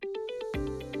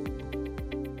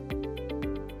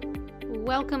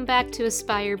Welcome back to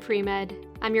Aspire Premed.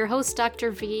 I'm your host,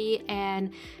 Dr. V,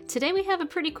 and today we have a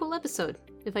pretty cool episode,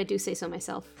 if I do say so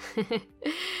myself.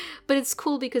 But it's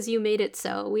cool because you made it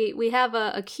so. We have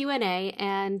a Q&A,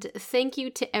 and thank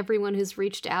you to everyone who's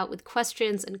reached out with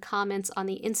questions and comments on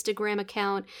the Instagram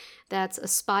account. That's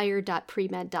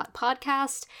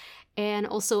aspire.premed.podcast, and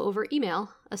also over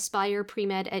email,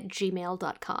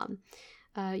 aspirepremed@gmail.com.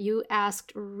 You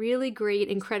asked really great,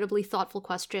 incredibly thoughtful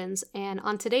questions, and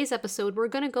on today's episode, we're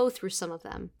going to go through some of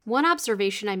them. One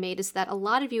observation I made is that a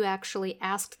lot of you actually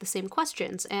asked the same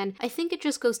questions, and I think it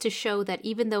just goes to show that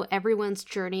even though everyone's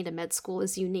journey to med school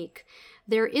is unique,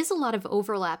 there is a lot of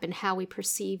overlap in how we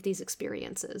perceive these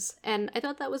experiences, and I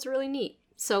thought that was really neat.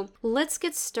 So let's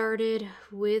get started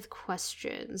with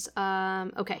questions.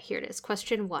 Okay, here it is.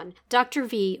 Question 1. Dr.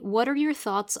 V, what are your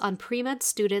thoughts on pre-med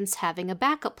students having a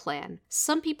backup plan?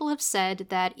 Some people have said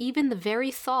that even the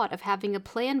very thought of having a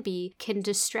plan B can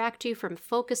distract you from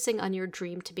focusing on your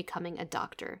dream to becoming a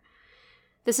doctor.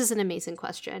 This is an amazing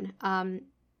question.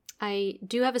 I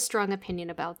do have a strong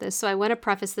opinion about this, so I want to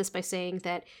preface this by saying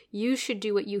that you should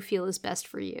do what you feel is best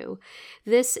for you.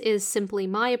 This is simply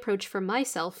my approach for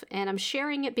myself, and I'm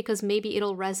sharing it because maybe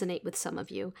it'll resonate with some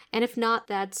of you. And if not,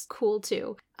 that's cool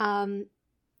too. I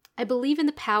believe in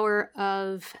the power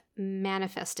of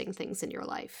manifesting things in your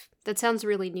life. That sounds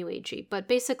really new agey, but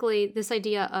basically this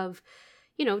idea of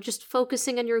just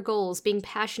focusing on your goals, being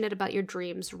passionate about your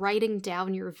dreams, writing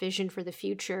down your vision for the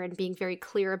future and being very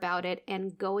clear about it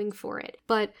and going for it.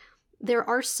 But there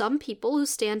are some people who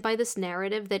stand by this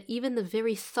narrative that even the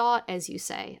very thought, as you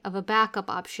say, of a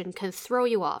backup option can throw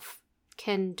you off,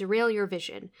 can derail your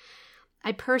vision.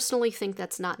 I personally think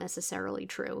that's not necessarily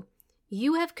true.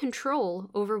 You have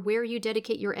control over where you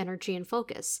dedicate your energy and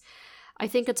focus. I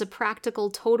think it's a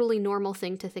practical, totally normal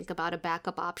thing to think about a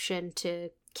backup option, to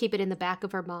keep it in the back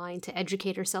of our mind, to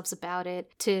educate ourselves about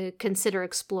it, to consider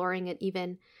exploring it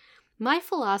even. My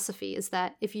philosophy is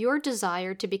that if your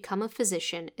desire to become a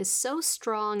physician is so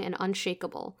strong and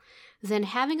unshakable, then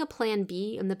having a plan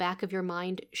B in the back of your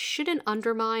mind shouldn't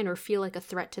undermine or feel like a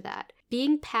threat to that.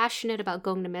 Being passionate about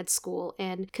going to med school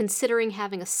and considering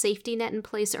having a safety net in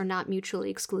place are not mutually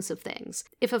exclusive things.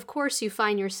 If, of course, you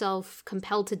find yourself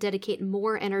compelled to dedicate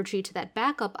more energy to that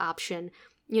backup option,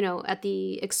 at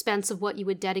the expense of what you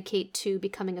would dedicate to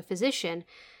becoming a physician,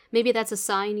 maybe that's a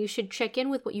sign you should check in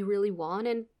with what you really want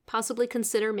and possibly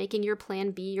consider making your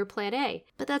plan B your plan A.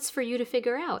 But that's for you to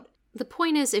figure out. The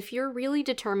point is, if you're really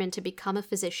determined to become a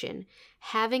physician,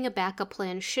 having a backup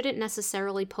plan shouldn't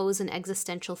necessarily pose an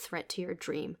existential threat to your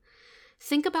dream.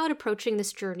 Think about approaching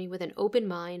this journey with an open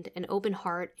mind, an open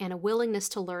heart, and a willingness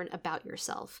to learn about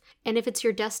yourself. And if it's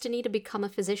your destiny to become a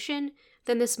physician,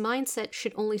 then this mindset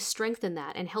should only strengthen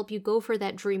that and help you go for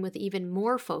that dream with even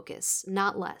more focus,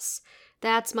 not less.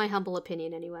 That's my humble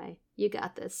opinion anyway. You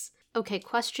got this. Okay,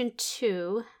 question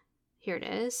 2. Here it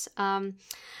is. I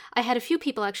had a few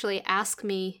people actually ask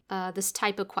me this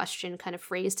type of question, kind of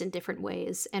phrased in different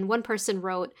ways. And one person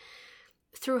wrote,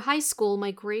 through high school,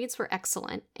 my grades were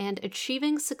excellent, and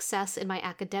achieving success in my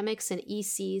academics and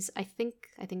ECs, I think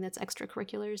that's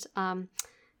extracurriculars,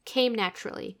 came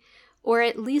naturally, or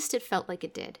at least it felt like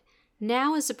it did.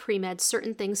 Now as a pre-med,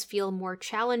 certain things feel more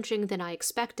challenging than I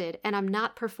expected, and I'm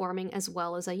not performing as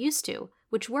well as I used to,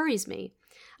 which worries me.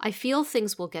 I feel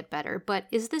things will get better, but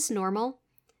is this normal?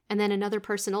 And then another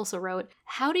person also wrote,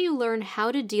 how do you learn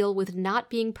how to deal with not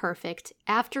being perfect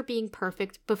after being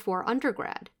perfect before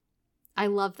undergrad? I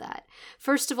love that.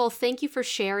 First of all, thank you for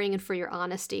sharing and for your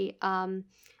honesty.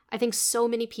 I think so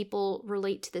many people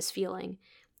relate to this feeling,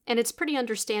 and it's pretty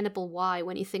understandable why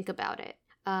when you think about it.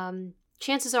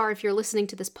 Chances are, if you're listening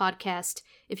to this podcast,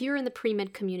 if you're in the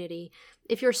pre-med community,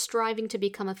 if you're striving to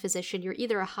become a physician, you're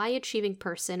either a high-achieving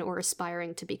person or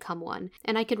aspiring to become one,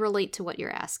 and I can relate to what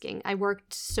you're asking. I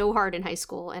worked so hard in high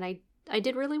school, and I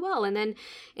did really well. And then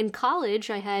in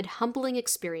college, I had humbling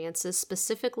experiences,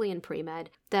 specifically in pre-med,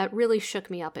 that really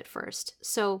shook me up at first.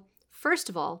 So, first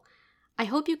of all, I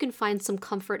hope you can find some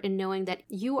comfort in knowing that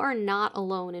you are not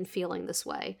alone in feeling this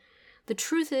way. The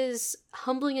truth is,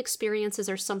 humbling experiences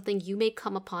are something you may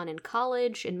come upon in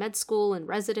college, in med school, in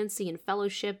residency, in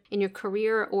fellowship, in your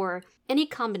career, or any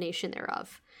combination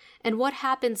thereof. And what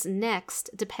happens next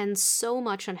depends so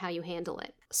much on how you handle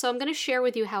it. So I'm going to share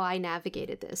with you how I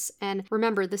navigated this. And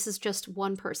remember, this is just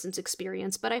one person's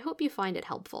experience, but I hope you find it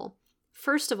helpful.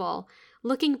 First of all,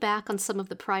 looking back on some of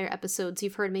the prior episodes,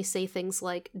 you've heard me say things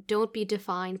like, don't be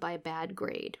defined by a bad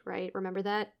grade, right? Remember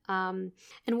that? And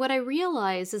what I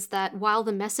realize is that while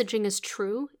the messaging is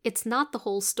true, it's not the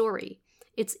whole story.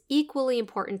 It's equally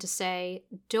important to say,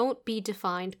 don't be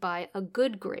defined by a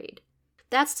good grade.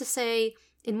 That's to say,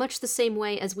 In much the same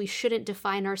way as we shouldn't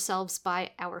define ourselves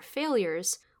by our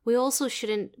failures, we also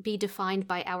shouldn't be defined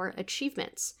by our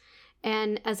achievements.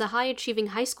 And as a high-achieving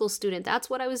high school student, that's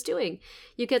what I was doing.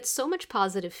 You get so much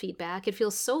positive feedback. It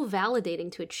feels so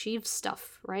validating to achieve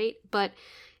stuff, right? But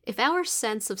if our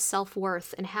sense of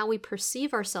self-worth and how we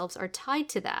perceive ourselves are tied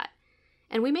to that,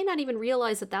 and we may not even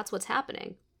realize that that's what's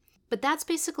happening, but that's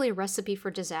basically a recipe for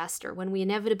disaster when we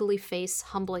inevitably face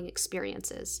humbling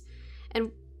experiences.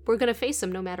 And we're going to face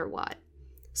them no matter what.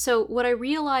 So what I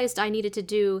realized I needed to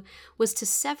do was to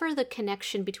sever the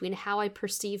connection between how I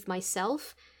perceive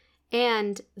myself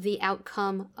and the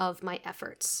outcome of my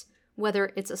efforts,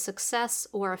 whether it's a success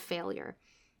or a failure.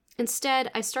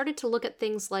 Instead, I started to look at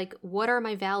things like, what are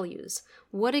my values?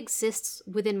 What exists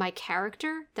within my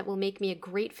character that will make me a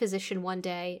great physician one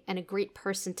day and a great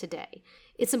person today?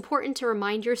 It's important to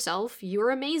remind yourself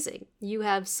you're amazing. You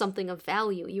have something of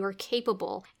value. You are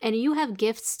capable, and you have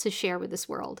gifts to share with this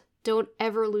world. Don't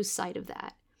ever lose sight of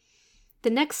that. The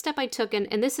next step I took, and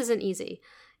this isn't easy,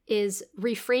 is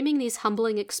reframing these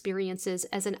humbling experiences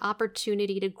as an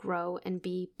opportunity to grow and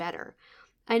be better.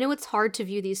 I know it's hard to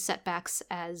view these setbacks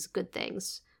as good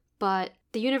things, but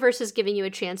the universe is giving you a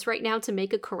chance right now to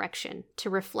make a correction, to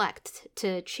reflect,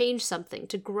 to change something,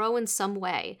 to grow in some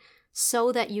way,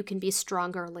 so that you can be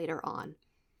stronger later on.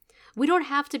 We don't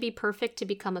have to be perfect to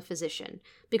become a physician,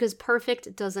 because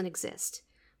perfect doesn't exist.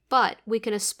 But we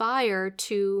can aspire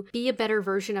to be a better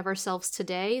version of ourselves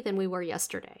today than we were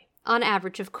yesterday. On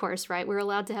average, of course, right? We're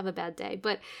allowed to have a bad day,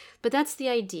 but that's the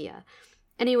idea.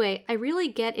 Anyway, I really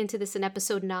get into this in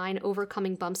episode 9,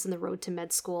 Overcoming Bumps in the Road to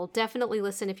Med School. Definitely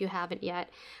listen if you haven't yet.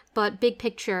 But big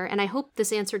picture, and I hope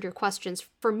this answered your questions,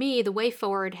 for me, the way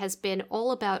forward has been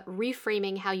all about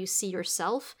reframing how you see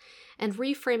yourself and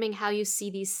reframing how you see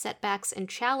these setbacks and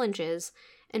challenges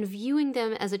and viewing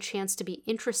them as a chance to be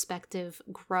introspective,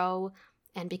 grow,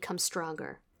 and become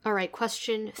stronger. All right,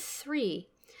 question 3.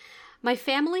 My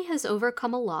family has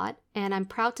overcome a lot, and I'm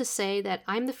proud to say that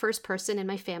I'm the first person in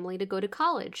my family to go to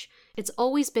college. It's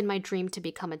always been my dream to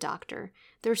become a doctor.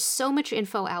 There's so much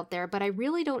info out there, but I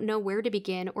really don't know where to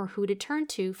begin or who to turn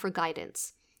to for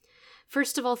guidance.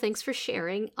 First of all, thanks for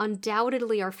sharing.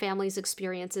 Undoubtedly, our family's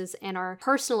experiences and our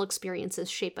personal experiences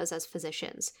shape us as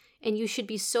physicians, and you should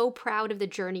be so proud of the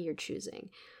journey you're choosing.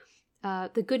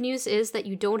 The good news is that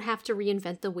you don't have to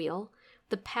reinvent the wheel.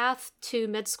 The path to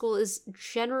med school is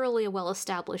generally a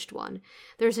well-established one.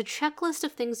 There's a checklist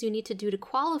of things you need to do to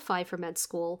qualify for med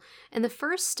school, and the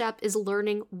first step is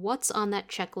learning what's on that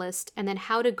checklist and then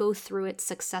how to go through it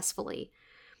successfully.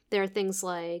 There are things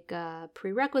like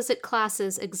prerequisite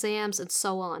classes, exams, and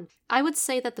so on. I would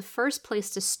say that the first place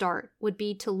to start would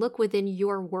be to look within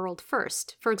your world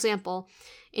first. For example,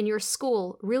 in your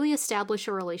school, really establish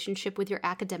a relationship with your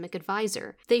academic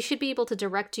advisor. They should be able to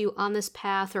direct you on this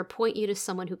path or point you to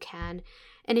someone who can.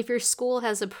 And if your school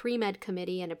has a pre-med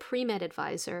committee and a pre-med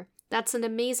advisor, that's an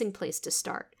amazing place to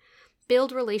start.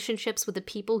 Build relationships with the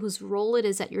people whose role it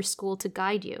is at your school to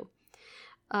guide you.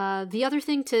 The other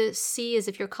thing to see is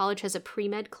if your college has a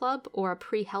pre-med club or a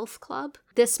pre-health club.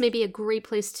 This may be a great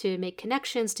place to make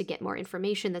connections, to get more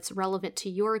information that's relevant to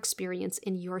your experience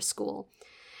in your school.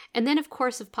 And then, of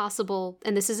course, if possible,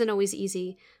 and this isn't always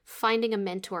easy, finding a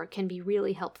mentor can be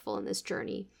really helpful in this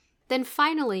journey. Then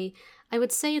finally, I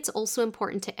would say it's also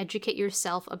important to educate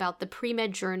yourself about the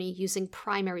pre-med journey using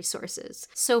primary sources.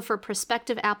 So for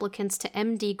prospective applicants to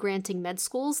MD granting med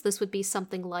schools, this would be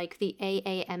something like the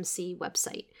AAMC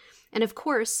website. And of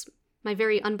course, my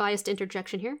very unbiased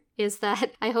interjection here is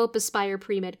that I hope Aspire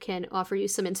Pre-Med can offer you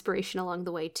some inspiration along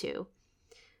the way too.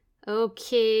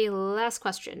 Okay, last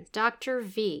question. Dr.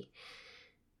 V.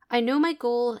 I know my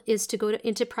goal is to go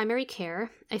into primary care.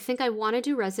 I think I want to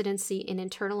do residency in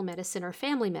internal medicine or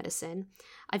family medicine.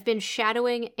 I've been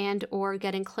shadowing and or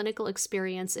getting clinical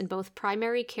experience in both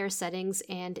primary care settings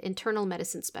and internal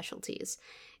medicine specialties.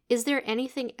 Is there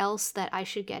anything else that I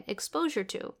should get exposure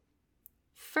to?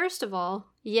 First of all,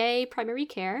 yay, primary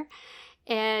care.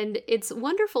 And it's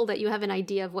wonderful that you have an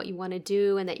idea of what you want to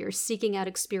do and that you're seeking out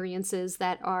experiences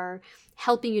that are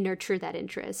helping you nurture that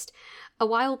interest. A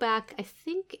while back, I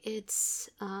think it's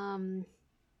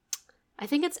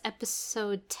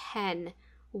episode 10,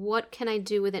 What Can I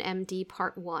Do with an MD,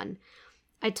 Part 1.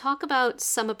 I talk about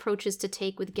some approaches to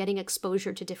take with getting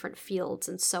exposure to different fields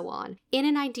and so on. In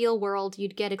an ideal world,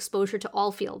 you'd get exposure to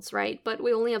all fields, right? But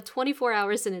we only have 24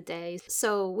 hours in a day,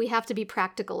 so we have to be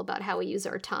practical about how we use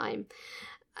our time.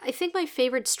 I think my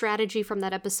favorite strategy from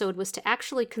that episode was to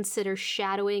actually consider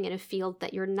shadowing in a field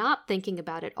that you're not thinking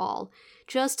about at all,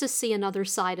 just to see another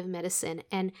side of medicine,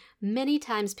 and many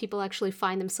times people actually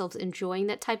find themselves enjoying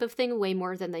that type of thing way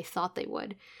more than they thought they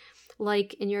would.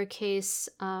 Like in your case,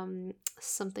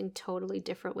 something totally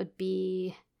different would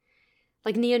be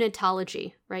like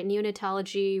neonatology, right?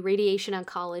 Neonatology, radiation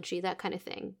oncology, that kind of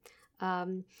thing.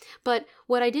 But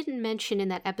what I didn't mention in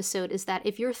that episode is that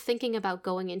if you're thinking about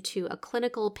going into a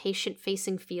clinical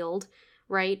patient-facing field,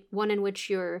 right, one in which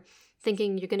you're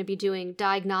thinking you're going to be doing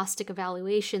diagnostic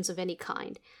evaluations of any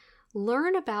kind,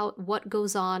 learn about what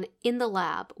goes on in the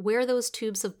lab, where those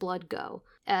tubes of blood go.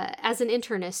 As an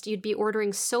internist, you'd be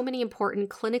ordering so many important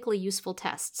clinically useful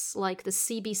tests like the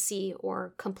CBC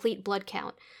or complete blood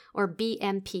count or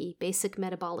BMP, basic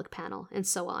metabolic panel, and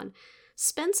so on.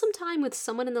 Spend some time with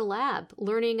someone in the lab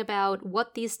learning about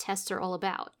what these tests are all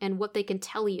about and what they can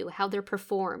tell you, how they're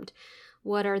performed,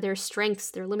 what are their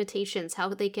strengths, their limitations, how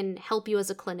they can help you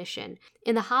as a clinician.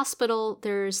 In the hospital,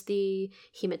 there's the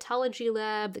hematology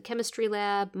lab, the chemistry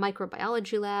lab,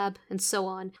 microbiology lab, and so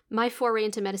on. My foray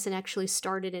into medicine actually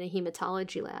started in a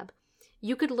hematology lab.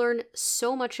 You could learn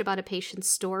so much about a patient's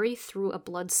story through a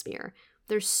blood smear.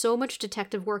 There's so much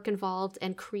detective work involved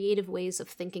and creative ways of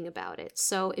thinking about it.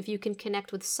 So if you can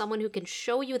connect with someone who can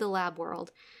show you the lab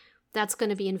world, that's going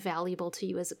to be invaluable to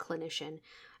you as a clinician.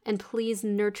 And please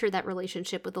nurture that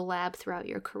relationship with the lab throughout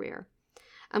your career.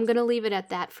 I'm going to leave it at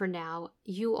that for now.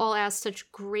 You all asked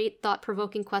such great,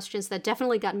 thought-provoking questions that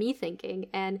definitely got me thinking,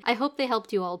 and I hope they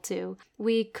helped you all too.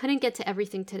 We couldn't get to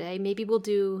everything today. Maybe we'll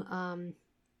do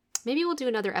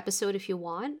another episode if you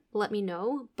want. Let me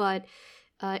know. But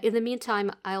in the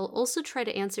meantime, I'll also try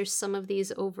to answer some of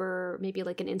these over maybe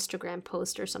like an Instagram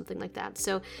post or something like that.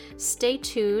 So stay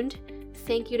tuned.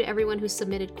 Thank you to everyone who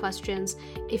submitted questions.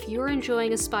 If you're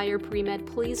enjoying Aspire Premed,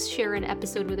 please share an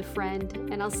episode with a friend,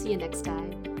 and I'll see you next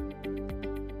time.